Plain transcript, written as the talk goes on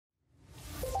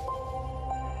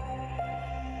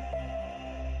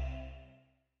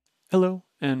Hello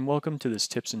and welcome to this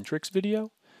tips and tricks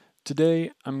video. Today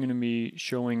I'm going to be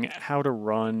showing how to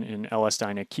run an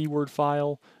LS-Dyna keyword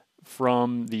file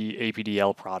from the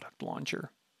APDL product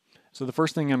launcher. So the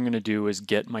first thing I'm going to do is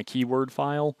get my keyword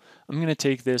file. I'm going to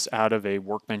take this out of a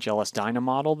Workbench LS-Dyna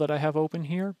model that I have open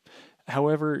here.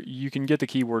 However, you can get the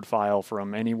keyword file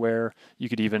from anywhere. You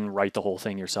could even write the whole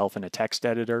thing yourself in a text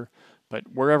editor, but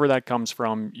wherever that comes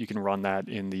from, you can run that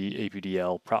in the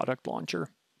APDL product launcher.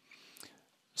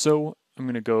 So I'm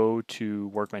going to go to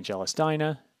Workbench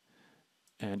LS-Dyna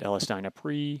and LS-Dyna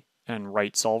pre and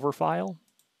write solver file.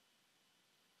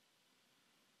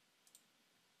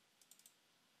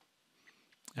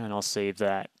 And I'll save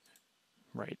that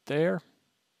right there.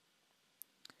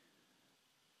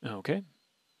 Okay.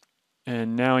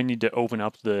 And now I need to open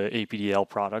up the APDL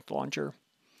product launcher.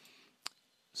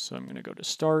 So I'm going to go to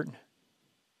Start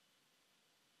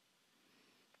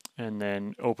and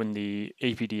then open the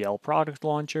APDL product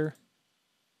launcher.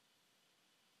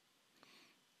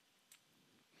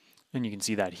 And you can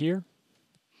see that here.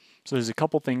 So there's a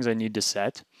couple things I need to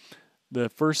set. The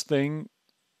first thing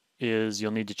is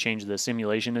you'll need to change the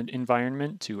simulation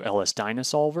environment to LS-Dyna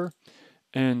solver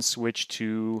and switch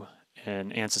to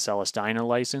an ANSYS LS-Dyna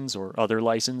license or other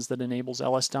license that enables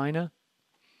LS-Dyna.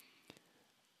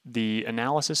 The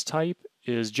analysis type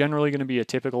is generally going to be a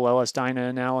typical LS-Dyna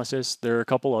analysis. There are a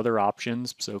couple other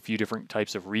options, so a few different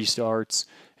types of restarts,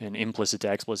 and implicit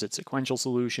to explicit sequential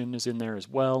solution is in there as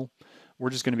well. We're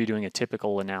just going to be doing a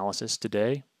typical analysis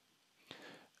today.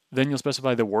 Then you'll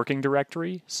specify the working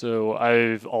directory. So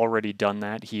I've already done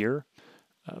that here,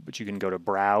 but you can go to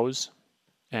Browse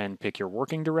and pick your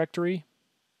working directory.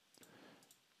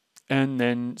 And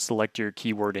then select your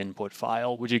keyword input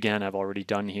file, which again, I've already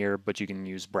done here, but you can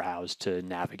use Browse to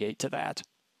navigate to that.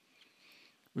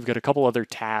 We've got a couple other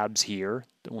tabs here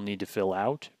that we'll need to fill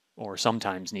out, or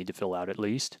sometimes need to fill out at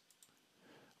least.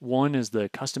 One is the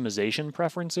customization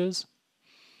preferences.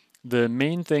 The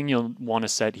main thing you'll want to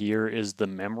set here is the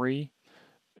memory,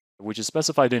 which is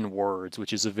specified in words,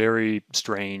 which is a very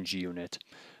strange unit.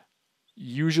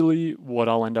 Usually what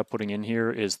I'll end up putting in here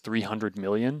is 300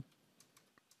 million,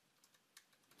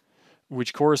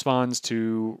 which corresponds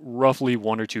to roughly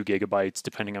 1 or 2 gigabytes,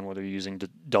 depending on whether you're using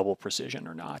double precision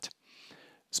or not.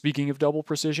 Speaking of double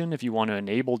precision, if you want to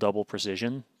enable double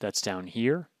precision, that's down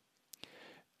here.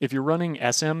 If you're running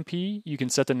SMP, you can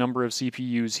set the number of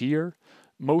CPUs here.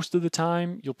 Most of the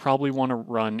time, you'll probably want to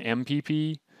run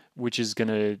MPP, which is going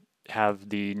to have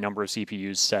the number of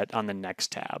CPUs set on the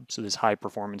next tab. So this high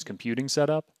performance computing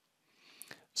setup.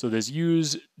 So this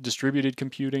use distributed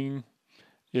computing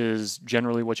is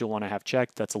generally what you'll want to have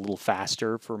checked. That's a little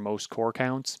faster for most core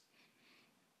counts.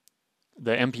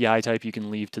 The MPI type you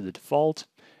can leave to the default.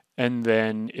 And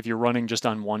then if you're running just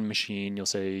on one machine, you'll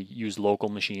say use local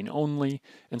machine only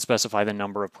and specify the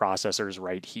number of processors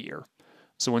right here.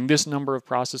 So when this number of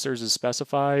processors is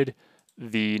specified,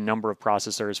 the number of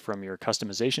processors from your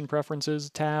customization preferences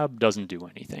tab doesn't do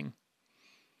anything.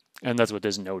 And that's what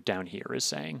this note down here is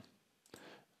saying.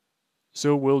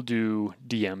 So we'll do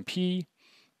DMP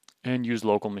and use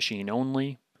local machine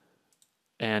only.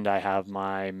 And I have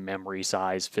my memory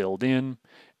size filled in.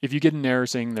 If you get an error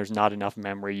saying there's not enough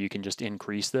memory, you can just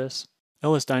increase this.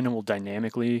 LS-Dyna will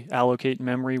dynamically allocate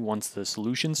memory once the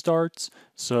solution starts,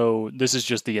 so this is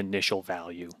just the initial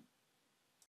value.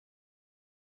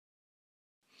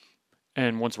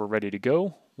 And once we're ready to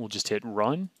go, we'll just hit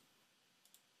run.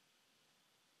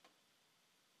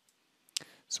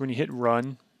 So when you hit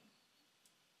run,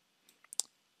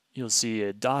 you'll see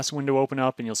a DOS window open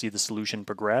up and you'll see the solution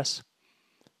progress.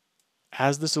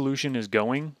 As the solution is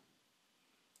going,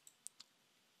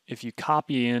 if you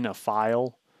copy in a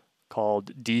file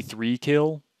called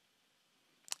D3kill,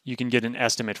 you can get an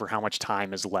estimate for how much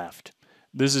time is left.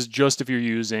 This is just if you're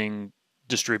using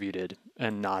distributed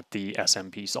and not the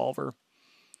SMP solver.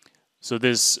 So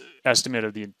this estimate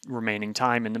of the remaining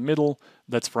time in the middle,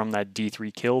 that's from that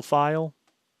D3kill file.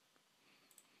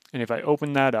 And if I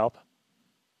open that up,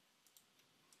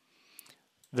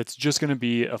 that's just going to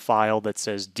be a file that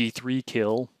says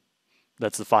D3kill.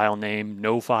 That's the file name,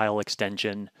 no file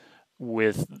extension,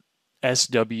 with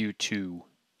SW2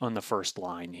 on the first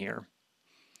line here.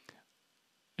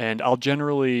 And I'll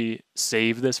generally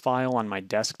save this file on my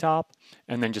desktop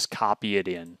and then just copy it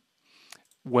in.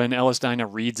 When LS-Dyna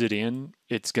reads it in,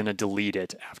 it's going to delete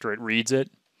it after it reads it.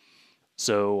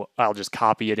 So I'll just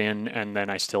copy it in and then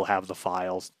I still have the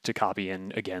files to copy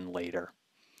in again later.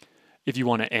 If you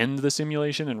want to end the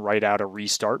simulation and write out a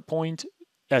restart point,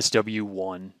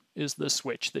 SW1 is the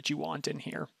switch that you want in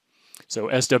here. So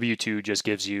SW2 just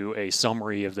gives you a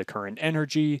summary of the current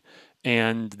energy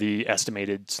and the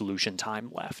estimated solution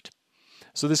time left.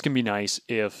 So this can be nice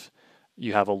if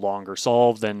you have a longer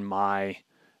solve than my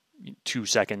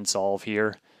 2-second solve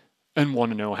here and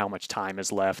want to know how much time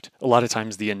is left. A lot of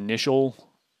times the initial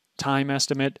time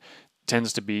estimate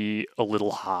tends to be a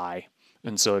little high.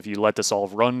 And so if you let the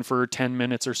solve run for 10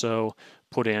 minutes or so,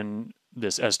 put in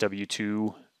this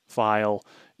SW2 file,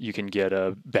 you can get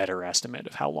a better estimate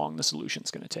of how long the solution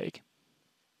is going to take.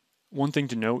 One thing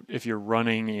to note if you're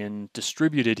running in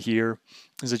distributed here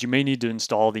is that you may need to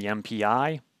install the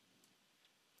MPI.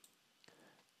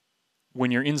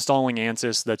 When you're installing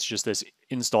ANSYS, that's just this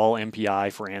install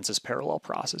MPI for ANSYS parallel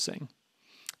processing.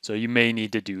 So you may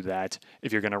need to do that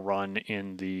if you're going to run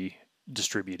in the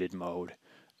distributed mode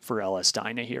for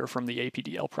LS-Dyna here from the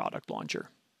APDL product launcher.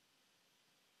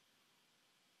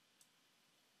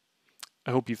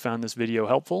 I hope you found this video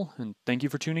helpful, and thank you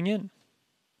for tuning in.